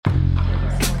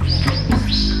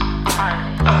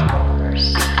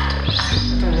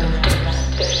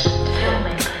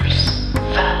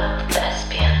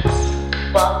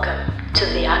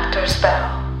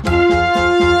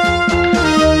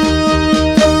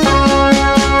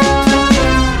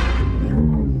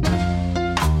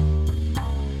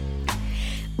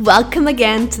Welcome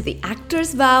again to the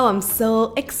Actor's Vow. I'm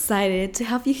so excited to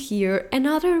have you here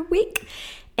another week.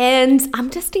 And I'm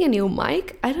testing a new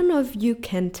mic. I don't know if you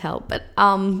can tell, but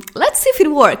let's see if it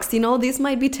works. You know, this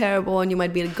might be terrible and you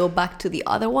might be able to go back to the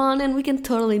other one and we can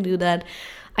totally do that.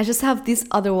 I just have this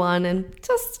other one and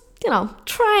just,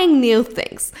 trying new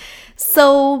things.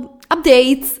 So,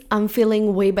 updates. I'm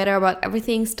feeling way better about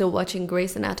everything. Still watching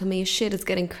Grey's Anatomy. Shit is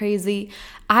getting crazy.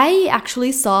 I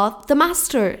actually saw The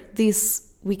Master this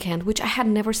weekend, which I had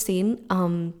never seen.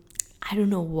 I don't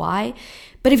know why,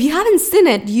 but if you haven't seen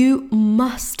it, you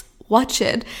must watch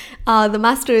it. The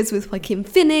Master is with Joaquin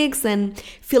Phoenix and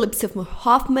Philip Seymour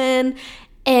Hoffman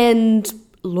and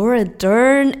Laura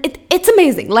Dern. It's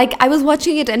amazing. Like, I was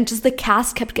watching it and just the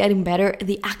cast kept getting better.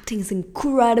 The acting is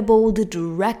incredible. The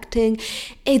directing,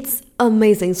 it's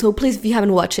amazing. So please, if you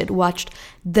haven't watched it, watch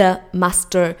The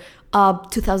Master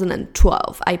of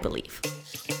 2012, I believe.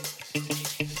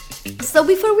 So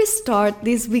before we start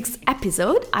this week's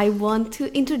episode, I want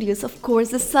to introduce, of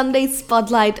course, the Sunday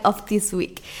Spotlight of this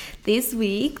week. This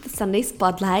week, the Sunday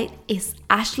Spotlight is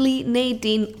Ashley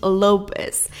Nadine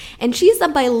Lopez, and she's a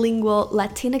bilingual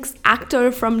Latinx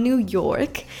actor from New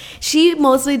York. She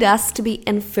mostly does to be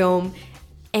in film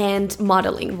and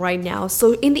modeling right now.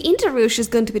 So in the interview, she's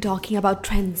going to be talking about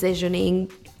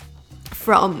transitioning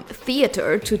from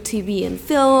theater to TV and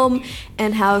film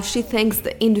and how she thinks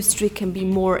the industry can be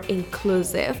more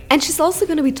inclusive. And she's also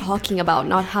going to be talking about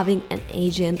not having an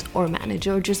agent or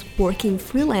manager, just working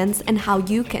freelance and how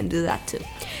you can do that too.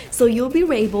 So you'll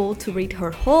be able to read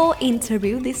her whole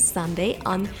interview this Sunday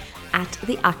at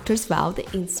the Actor's Vow, the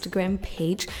Instagram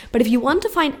page. But if you want to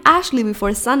find Ashley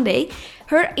before Sunday,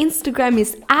 her Instagram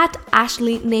is at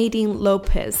Ashley Nadine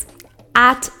Lopez.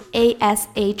 At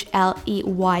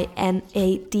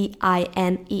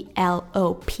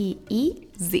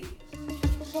ASHLEYNADINELOPEZ.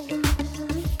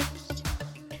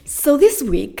 So this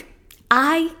week,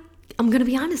 I'm gonna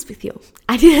be honest with you,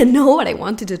 I didn't know what I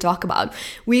wanted to talk about.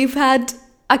 We've had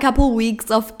a couple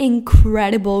weeks of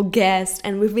incredible guests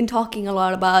and we've been talking a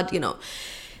lot about,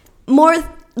 more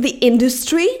the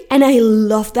industry, and I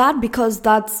love that because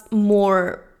that's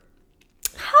more,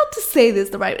 how to say this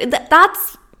the right way,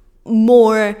 that's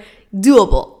more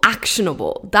doable,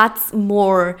 actionable. That's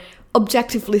more,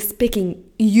 objectively speaking,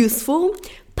 useful.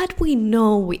 But we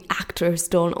know we actors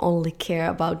don't only care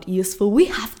about useful. We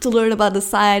have to learn about the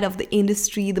side of the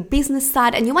industry, the business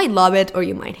side, and you might love it or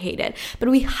you might hate it, but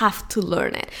we have to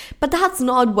learn it. But that's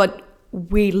not what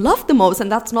we love the most,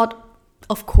 and that's not,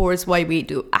 of course, why we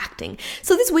do acting.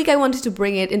 So this week I wanted to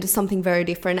bring it into something very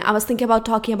different. I was thinking about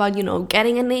talking about,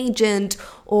 getting an agent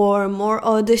or more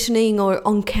auditioning or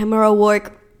on-camera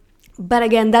work. But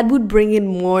again, that would bring it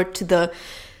more to the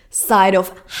side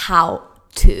of how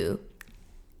to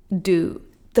do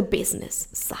the business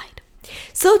side.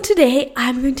 So today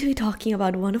I'm going to be talking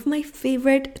about one of my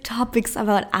favorite topics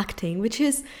about acting, which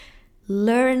is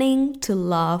learning to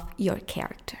love your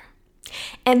character.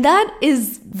 And that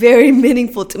is very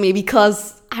meaningful to me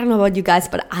because I don't know about you guys,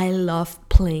 but I love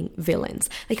playing villains.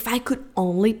 Like, if I could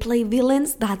only play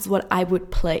villains, that's what I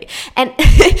would play. And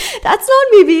that's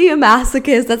not me being a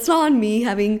masochist. That's not me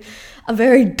having a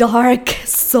very dark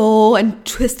soul and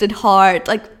twisted heart.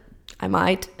 Like, I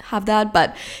might have that,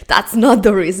 but that's not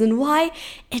the reason why.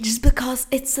 It's just because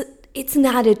it's an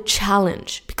added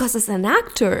challenge, because as an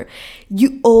actor,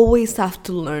 you always have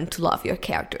to learn to love your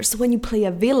character. So when you play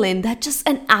a villain, that's just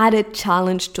an added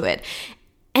challenge to it.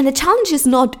 And the challenge is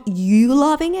not you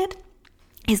loving it,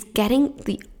 it's getting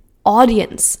the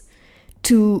audience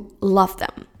to love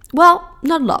them. Well,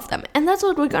 not love them. And that's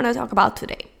what we're going to talk about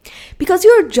today. Because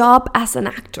your job as an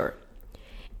actor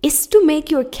is to make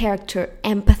your character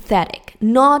empathetic,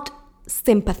 not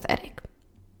sympathetic.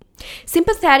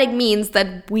 Sympathetic means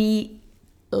that we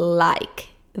like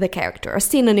the character. A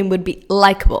synonym would be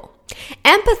likable.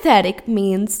 Empathetic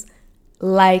means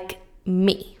like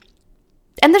me.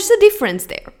 And there's a difference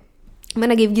there. I'm going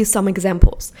to give you some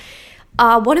examples.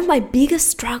 One of my biggest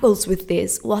struggles with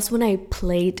this was when I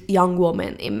played young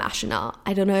woman in Machinal.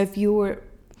 I don't know if you were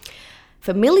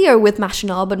familiar with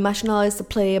Machinal, but Machinal is a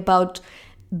play about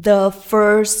the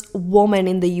first woman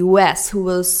in the US who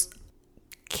was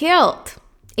killed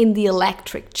in the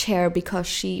electric chair because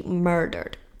she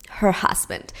murdered her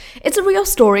husband. It's a real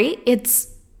story. It's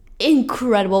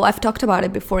incredible. I've talked about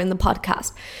it before in the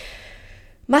podcast.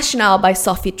 Machinal by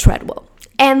Sophie Treadwell.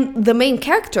 And the main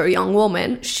character, young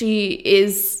woman, she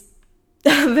is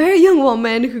a very young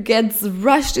woman who gets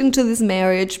rushed into this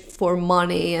marriage for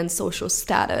money and social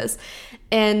status.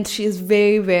 And she's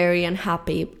very, very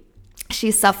unhappy.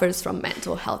 She suffers from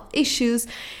mental health issues.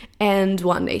 And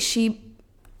one day she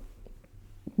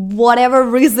whatever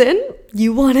reason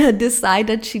you want to decide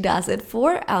that she does it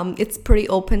for. It's pretty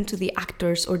open to the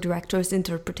actor's or director's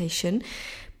interpretation.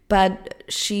 But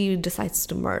she decides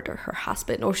to murder her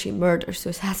husband, or she murders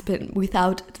her husband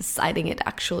without deciding it,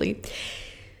 actually.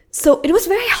 So it was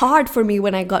very hard for me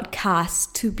when I got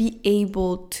cast to be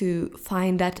able to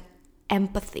find that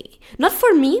empathy. Not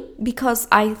for me, because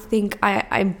I think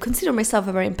I consider myself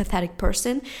a very empathetic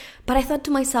person, but I thought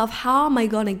to myself, how am I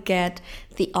going to get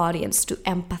the audience to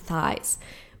empathize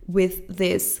with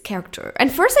this character?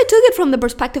 And first I took it from the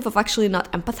perspective of actually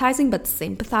not empathizing, but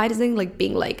sympathizing, like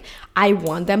being like, I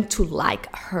want them to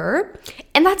like her.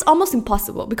 And that's almost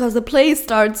impossible, because the play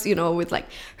starts, with like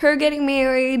her getting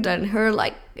married and her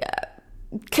like,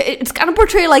 it's kind of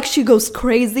portrayed like she goes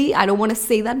crazy. I don't want to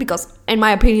say that, because in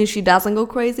my opinion she doesn't go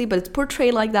crazy, but it's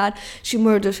portrayed like that. She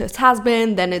murders his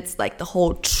husband, then it's like the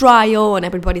whole trial and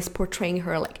everybody's portraying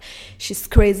her like she's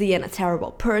crazy and a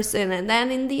terrible person, and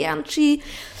then in the end she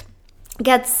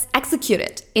gets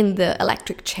executed in the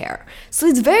electric chair. So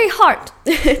it's very hard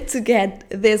to get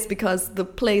this, because the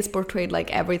play is portrayed like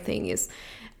everything is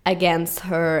against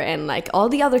her and like all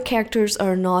the other characters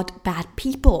are not bad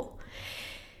people.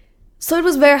 So it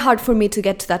was very hard for me to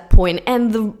get to that point.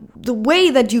 And the way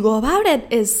that you go about it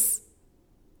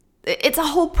it's a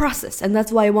whole process, and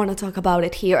that's why I want to talk about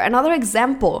it here. Another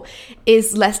example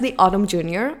is Leslie Odom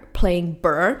Jr. playing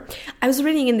Burr. I was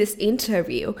reading in this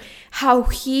interview how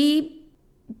he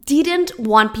didn't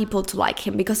want people to like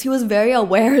him because he was very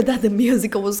aware that the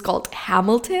musical was called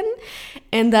Hamilton,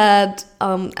 and that,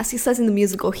 as he says in the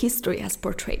musical, history has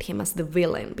portrayed him as the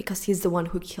villain because he's the one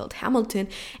who killed Hamilton,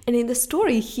 and in the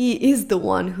story he is the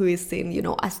one who is seen,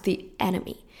 as the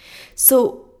enemy.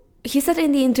 So he said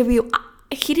in the interview,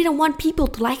 he didn't want people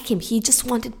to like him. He just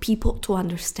wanted people to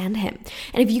understand him.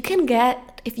 And if you can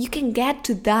get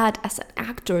to that as an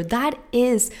actor, that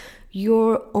is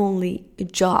your only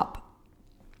job.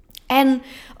 And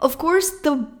of course,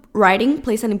 the writing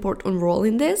plays an important role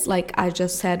in this, like I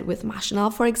just said with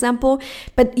Mashnal, for example.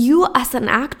 But you as an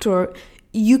actor,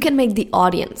 you can make the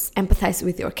audience empathize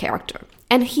with your character.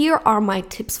 And here are my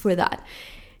tips for that.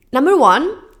 Number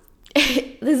one,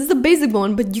 this is a basic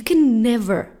one, but you can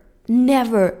never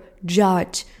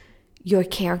judge your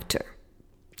character.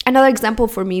 Another example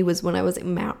for me was when I was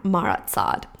in Marat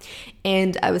Saad,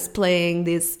 and I was playing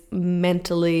this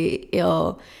mentally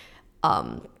ill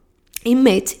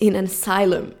inmate in an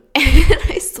asylum. And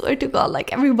I swear to God,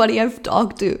 like everybody I've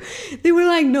talked to, they were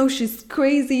like, no, she's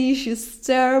crazy, she's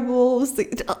terrible,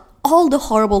 all the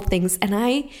horrible things. And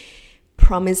I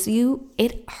promise you,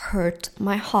 it hurt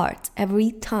my heart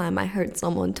every time I heard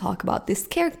someone talk about this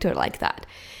character like that.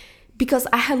 Because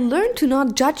I had learned to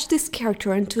not judge this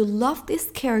character and to love this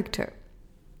character.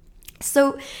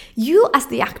 So you as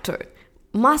the actor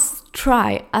must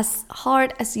try as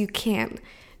hard as you can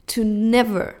to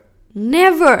never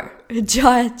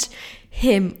judge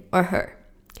him or her.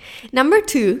 Number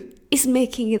two is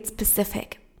making it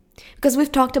specific. Because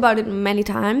we've talked about it many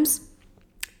times.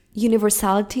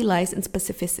 Universality lies in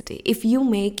specificity. If you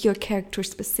make your character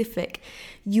specific,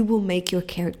 you will make your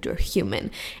character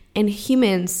human. And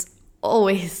humans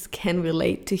always can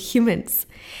relate to humans.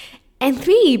 And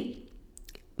three,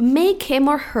 make him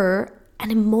or her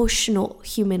an emotional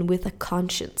human with a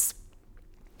conscience.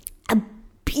 A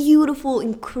beautiful,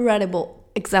 incredible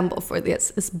example for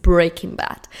this is Breaking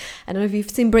Bad. I don't know if you've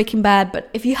seen Breaking Bad, but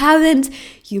if you haven't,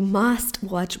 you must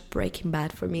watch Breaking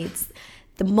Bad. For me, it's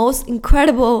the most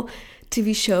incredible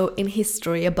TV show in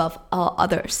history above all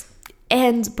others.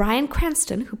 And Bryan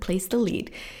Cranston, who plays the lead,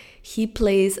 he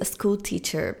plays a school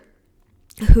teacher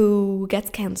who gets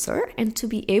cancer, and to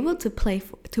be able to pay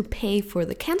for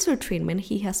the cancer treatment,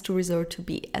 he has to resort to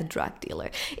be a drug dealer.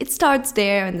 It starts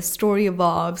there, and the story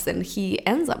evolves, and he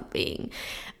ends up being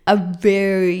a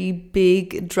very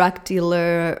big drug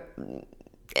dealer.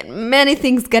 Many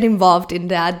things get involved in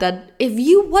that if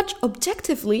you watch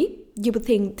objectively, you would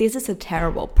think this is a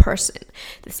terrible person.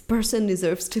 This person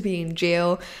deserves to be in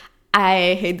jail.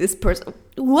 I hate this person.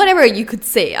 Whatever you could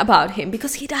say about him,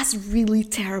 because he does really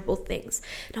terrible things.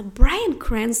 Now, Bryan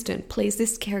Cranston plays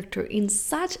this character in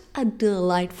such a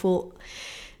delightful,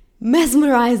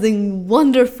 mesmerizing,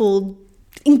 wonderful,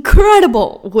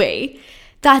 incredible way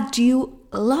that you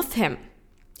love him.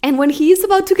 And when he is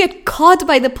about to get caught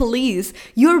by the police,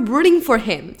 you're rooting for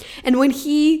him. And when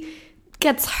he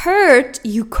gets hurt,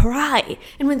 you cry.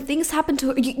 And when things happen to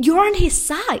her, you're on his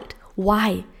side.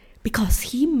 Why? Because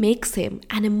he makes him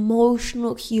an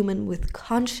emotional human with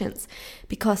conscience,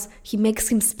 because he makes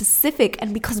him specific,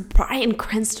 and because Bryan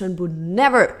Cranston would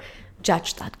never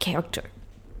judge that character.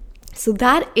 So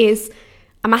that is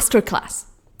a masterclass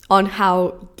on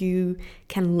how you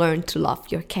can learn to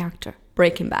love your character.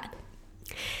 Breaking Bad.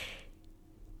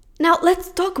 Now let's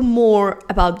talk more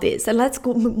about this and let's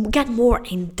get more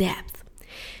in depth.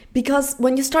 Because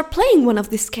when you start playing one of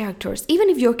these characters, even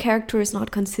if your character is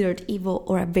not considered evil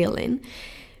or a villain,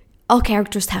 all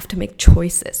characters have to make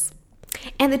choices.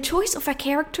 And the choice of a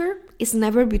character is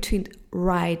never between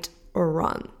right or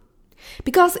wrong.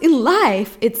 Because in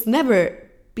life, it's never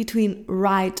between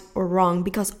right or wrong,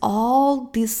 because all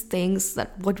these things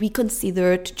that what we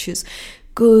consider to choose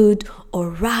good or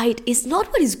right is not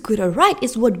what is good or right,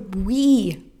 it's what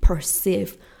we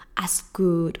perceive as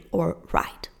good or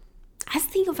right. I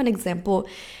think of an example,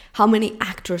 how many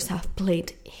actors have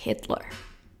played Hitler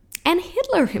and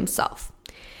Hitler himself,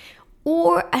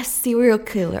 or a serial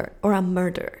killer or a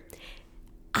murderer.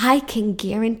 I can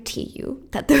guarantee you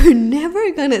that they're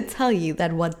never gonna tell you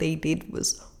that what they did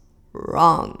was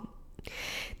wrong.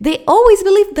 They always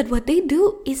believe that what they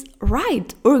do is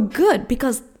right or good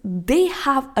because they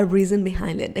have a reason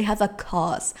behind it. They have a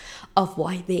cause of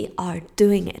why they are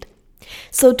doing it.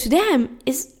 So to them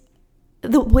is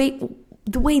the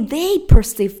way they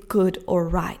perceive good or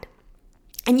right.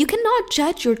 And you cannot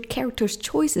judge your character's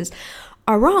choices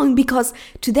are wrong because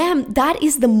to them that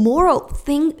is the moral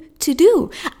thing to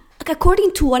do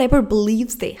according to whatever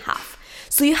beliefs they have.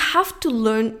 So you have to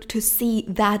learn to see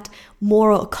that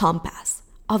moral compass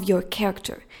of your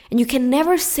character. And you can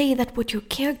never say that what your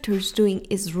character is doing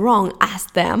is wrong as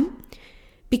them,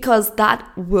 because that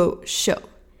will show.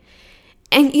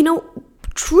 And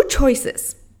true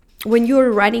choices, when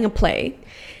you're writing a play,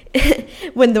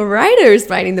 when the writer is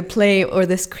writing the play or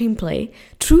the screenplay,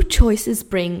 true choices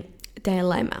bring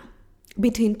dilemma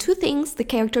between two things the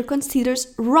character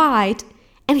considers right,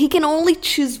 and he can only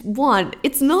choose one.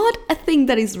 It's not a thing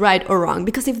that is right or wrong,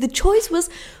 because if the choice was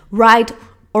right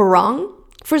or wrong,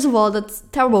 first of all, that's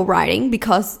terrible writing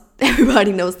because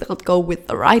everybody knows they'll go with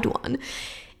the right one.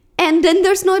 And then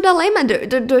there's no dilemma,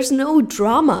 there's no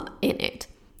drama in it.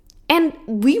 And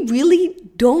we really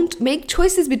don't make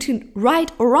choices between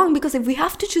right or wrong, because if we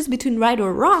have to choose between right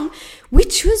or wrong, we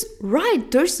choose right.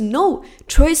 There's no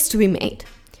choice to be made.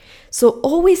 So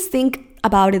always think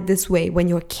about it this way. When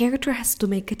your character has to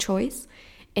make a choice,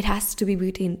 it has to be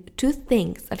between two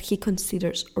things that he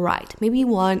considers right. Maybe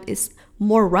one is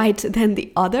more right than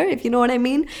the other, if you know what I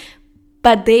mean,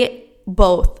 but they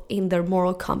both in their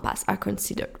moral compass are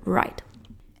considered right.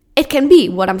 It can be,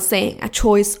 what I'm saying, a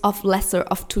choice of lesser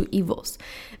of two evils.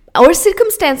 Our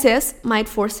circumstances might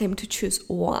force him to choose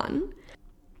one.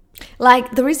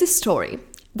 Like there is a story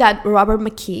that Robert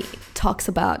McKee talks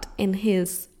about in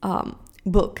his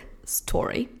book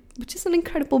Story, which is an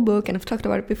incredible book, and I've talked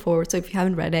about it before, so if you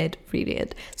haven't read it, read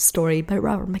it. Story by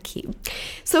Robert McKee.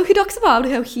 So he talks about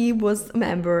how he was a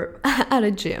member at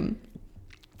a gym,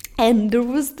 and there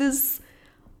was this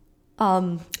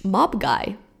mob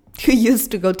guy who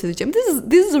used to go to the gym.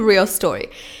 This is a real story.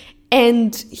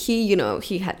 And he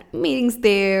had meetings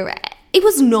there. It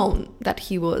was known that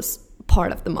he was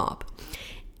part of the mob.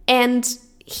 And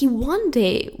he one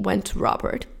day went to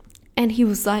Robert and he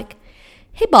was like,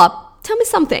 "Hey Bob, tell me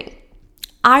something.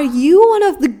 Are you one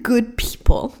of the good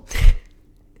people?"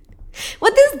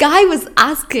 What this guy was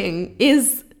asking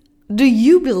is, do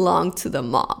you belong to the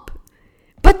mob?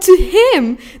 But to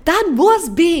him, that was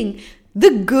being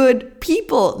the good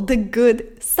people, the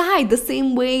good side, the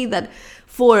same way that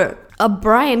for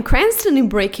Bryan Cranston in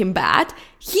Breaking Bad,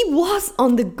 he was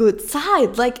on the good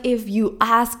side. Like if you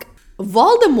ask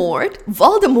Voldemort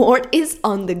is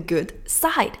on the good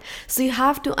side. So you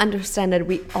have to understand that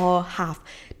we all have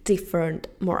different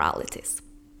moralities.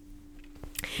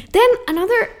 Then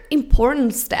another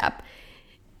important step,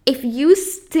 if you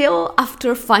still,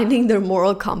 after finding their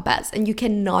moral compass and you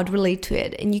cannot relate to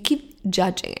it and you keep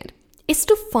judging it, is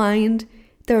to find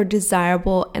their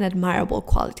desirable and admirable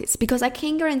qualities. Because I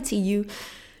can guarantee you,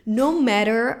 no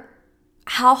matter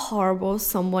how horrible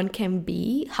someone can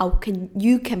be,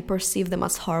 you can perceive them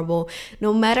as horrible,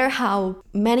 no matter how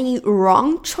many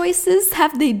wrong choices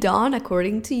have they done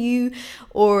according to you,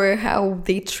 or how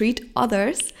they treat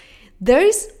others, there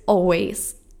is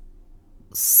always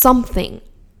something.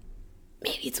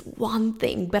 Maybe it's one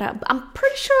thing, but I'm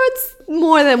pretty sure it's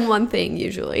more than one thing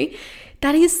usually,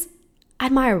 that is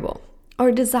admirable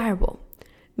or desirable.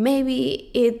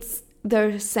 Maybe it's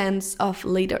their sense of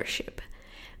leadership.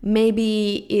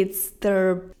 Maybe it's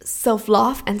their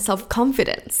self-love and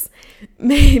self-confidence.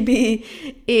 Maybe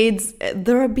it's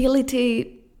their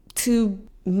ability to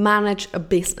manage a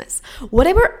business.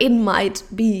 Whatever it might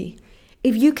be,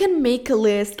 if you can make a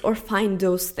list or find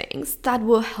those things, that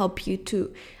will help you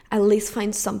to at least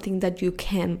find something that you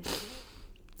can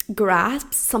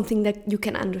grasp, something that you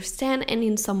can understand and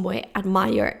in some way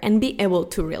admire and be able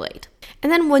to relate.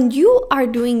 And then when you are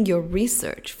doing your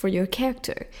research for your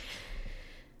character,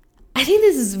 I think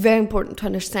this is very important to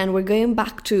understand. We're going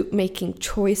back to making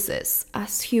choices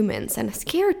as humans and as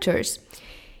characters.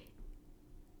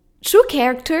 True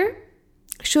character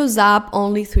shows up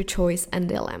only through choice and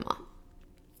dilemma.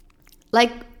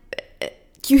 Like,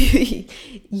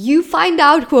 you find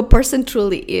out who a person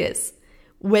truly is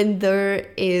when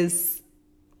there is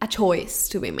a choice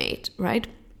to be made, right?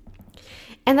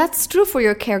 And that's true for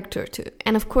your character too.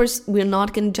 And of course, we're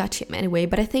not going to judge him anyway,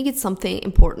 but I think it's something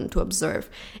important to observe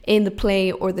in the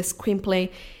play or the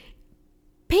screenplay.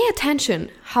 Pay attention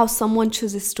how someone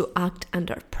chooses to act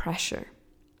under pressure.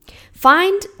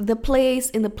 Find the place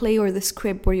in the play or the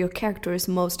script where your character is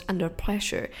most under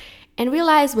pressure and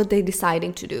realize what they're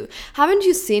deciding to do. Haven't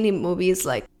you seen in movies,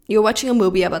 like you're watching a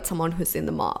movie about someone who's in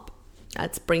the mob?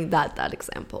 Let's bring that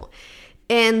example.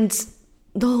 And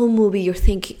the whole movie you're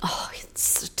thinking, oh,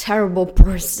 it's a terrible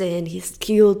person. He's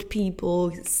killed people.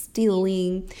 He's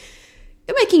stealing.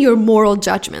 You're making your moral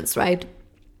judgments, right?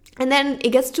 And then it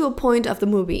gets to a point of the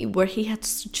movie where he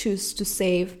has to choose to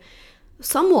save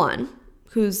someone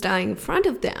who's dying in front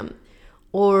of them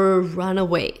or run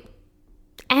away.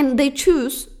 And they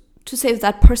choose to save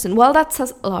that person. Well, that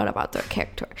says a lot about their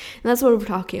character. And that's what we're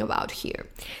talking about here.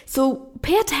 So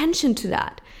pay attention to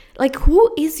that. Like,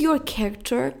 who is your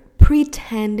character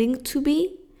pretending to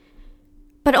be?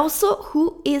 But also,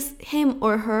 who is him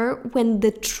or her when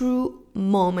the true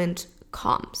moment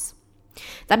comes?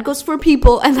 That goes for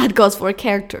people and that goes for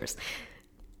characters.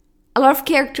 A lot of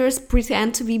characters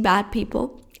pretend to be bad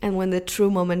people, and when the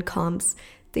true moment comes,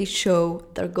 they show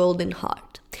their golden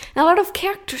heart. And a lot of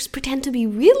characters pretend to be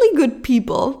really good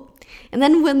people, and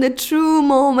then when the true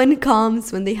moment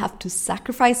comes, when they have to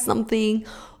sacrifice something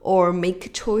or make a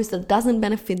choice that doesn't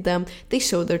benefit them, they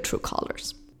show their true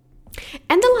colors.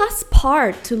 And the last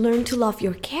part to learn to love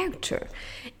your character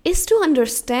is to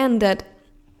understand that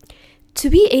to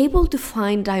be able to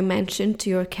find dimension to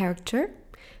your character,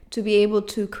 to be able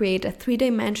to create a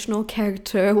 3-dimensional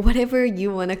character, whatever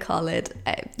you want to call it,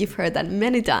 you've heard that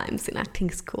many times in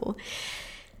acting school,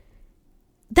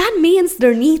 that means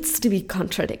there needs to be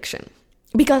contradiction.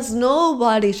 Because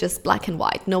nobody's just black and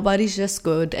white, nobody's just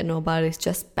good, and nobody's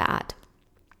just bad.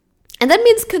 And that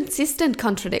means consistent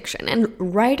contradiction. And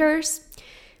writers,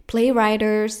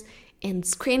 playwriters, and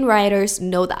screenwriters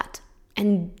know that.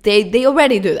 And they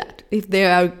already do that. If they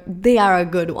are a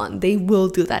good one, they will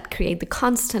do that, create the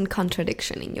constant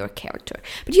contradiction in your character.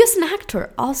 But you as an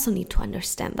actor also need to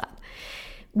understand that.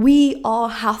 We all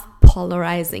have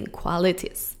polarizing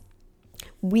qualities.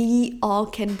 We all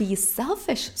can be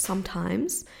selfish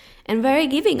sometimes and very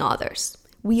giving others.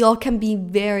 We all can be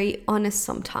very honest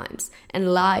sometimes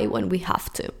and lie when we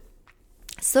have to.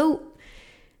 So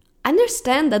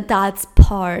understand that that's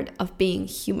part of being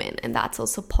human, and that's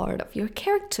also part of your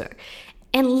character.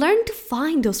 And learn to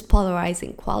find those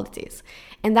polarizing qualities.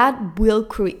 And that will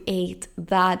create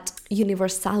that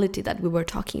universality that we were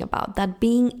talking about, that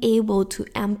being able to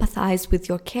empathize with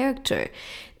your character,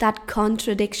 that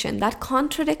contradiction. That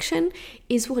contradiction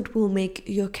is what will make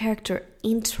your character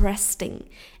interesting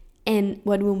and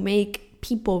what will make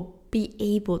people be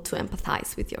able to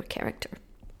empathize with your character.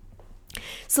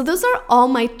 So those are all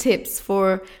my tips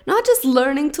for not just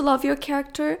learning to love your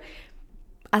character,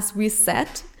 as we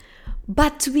said,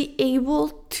 but to be able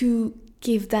to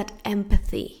give that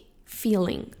empathy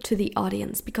feeling to the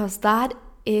audience, because that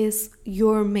is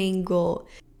your main goal.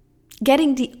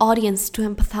 Getting the audience to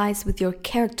empathize with your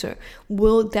character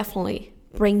will definitely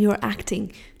bring your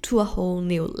acting to a whole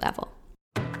new level.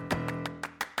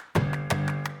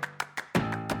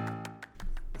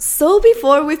 So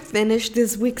before we finish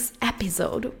this week's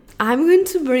episode, I'm going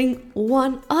to bring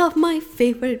one of my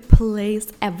favorite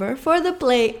plays ever for the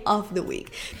play of the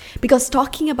week. Because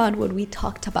talking about what we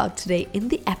talked about today in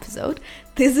the episode,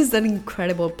 this is an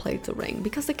incredible play to bring,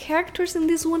 because the characters in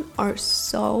this one are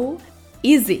so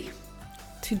easy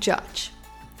to judge.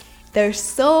 They're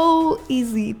so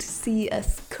easy to see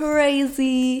as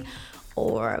crazy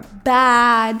or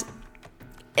bad.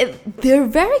 They're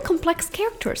very complex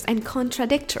characters and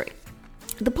contradictory.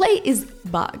 The play is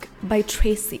Bug by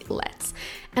Tracy Letts.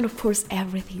 And of course,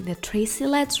 everything that Tracy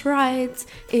Letts writes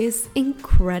is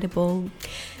incredible.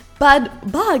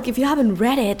 But Bug, if you haven't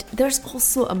read it, there's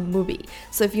also a movie.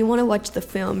 So if you want to watch the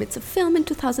film, it's a film in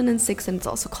 2006 and it's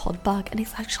also called Bug, and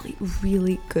it's actually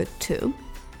really good too.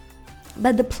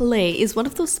 But the play is one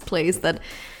of those plays that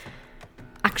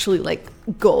actually like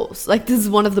goes. Like, this is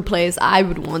one of the plays I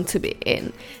would want to be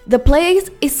in. The place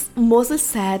is mostly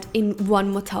set in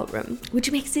one motel room,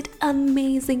 which makes it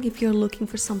amazing if you're looking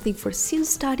for something for scene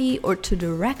study or to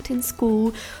direct in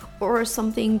school, or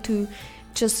something to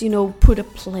just, put a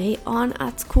play on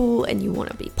at school and you want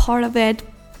to be part of it.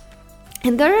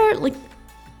 And there are like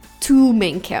 2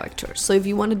 main characters. So if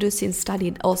you want to do scene study,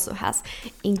 it also has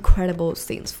incredible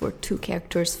scenes for 2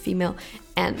 characters, female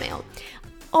and male.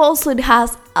 Also, it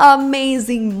has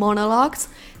amazing monologues,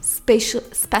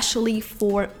 especially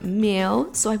for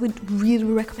male. So I would really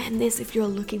recommend this if you're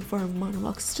looking for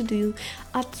monologues to do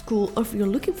at school, or if you're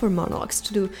looking for monologues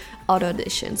to do at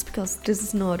auditions, because this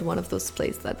is not one of those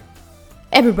plays that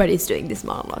everybody's doing this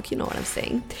monologue, you know what I'm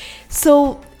saying?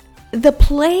 So the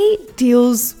play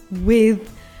deals with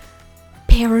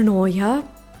paranoia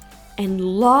and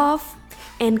love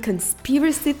and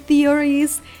conspiracy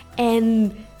theories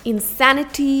and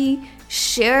insanity,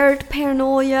 shared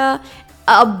paranoia,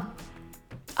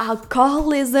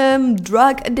 alcoholism,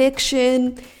 drug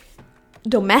addiction,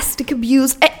 domestic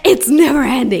abuse. It's never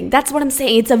ending. That's what I'm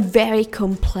saying. It's a very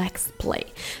complex play.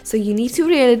 So you need to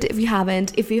read it if you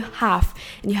haven't. If you have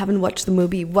and you haven't watched the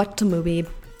movie, watch the movie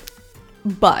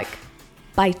Bug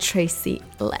by Tracy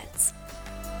Letts.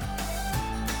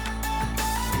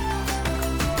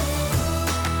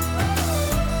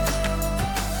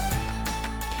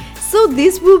 So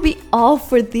this will be all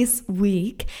for this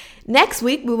week. Next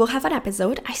week, we will have an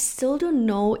episode. I still don't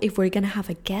know if we're going to have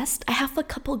a guest. I have a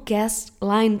couple guests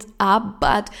lined up,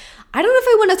 but I don't know if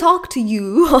I want to talk to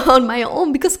you on my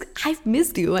own, because I've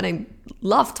missed you and I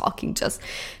love talking just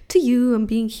to you and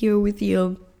being here with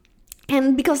you.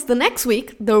 And because the next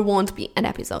week, there won't be an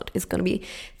episode. It's going to be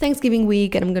Thanksgiving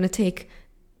week, and I'm going to take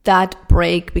that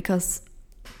break because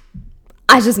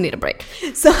I just need a break.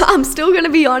 So I'm still going to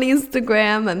be on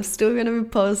Instagram. I'm still going to be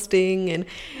posting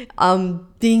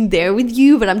and being there with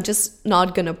you, but I'm just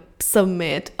not going to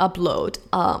upload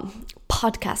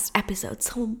podcast episodes.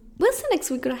 So we'll see next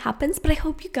week what happens, but I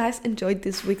hope you guys enjoyed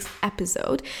this week's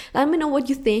episode. Let me know what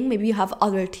you think. Maybe you have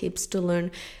other tips to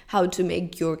learn how to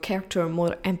make your character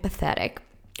more empathetic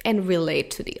and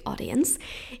relate to the audience.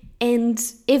 And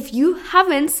if you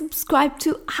haven't, subscribed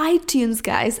to iTunes,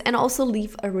 guys, and also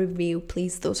leave a review,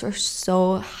 please. Those are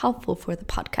so helpful for the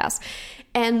podcast.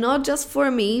 And not just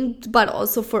for me, but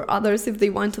also for others if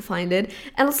they want to find it.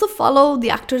 And also follow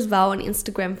The Actor's Vow on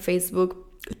Instagram, Facebook,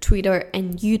 Twitter,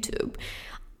 and YouTube.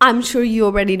 I'm sure you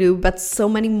already do, but so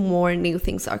many more new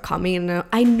things are coming. And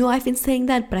I know I've been saying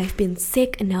that, but I've been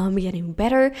sick and now I'm getting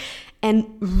better. And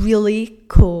really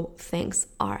cool things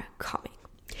are coming.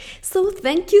 So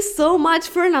thank you so much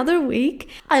for another week.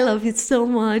 I love you so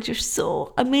much. You're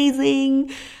so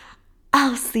amazing.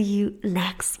 I'll see you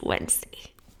next Wednesday.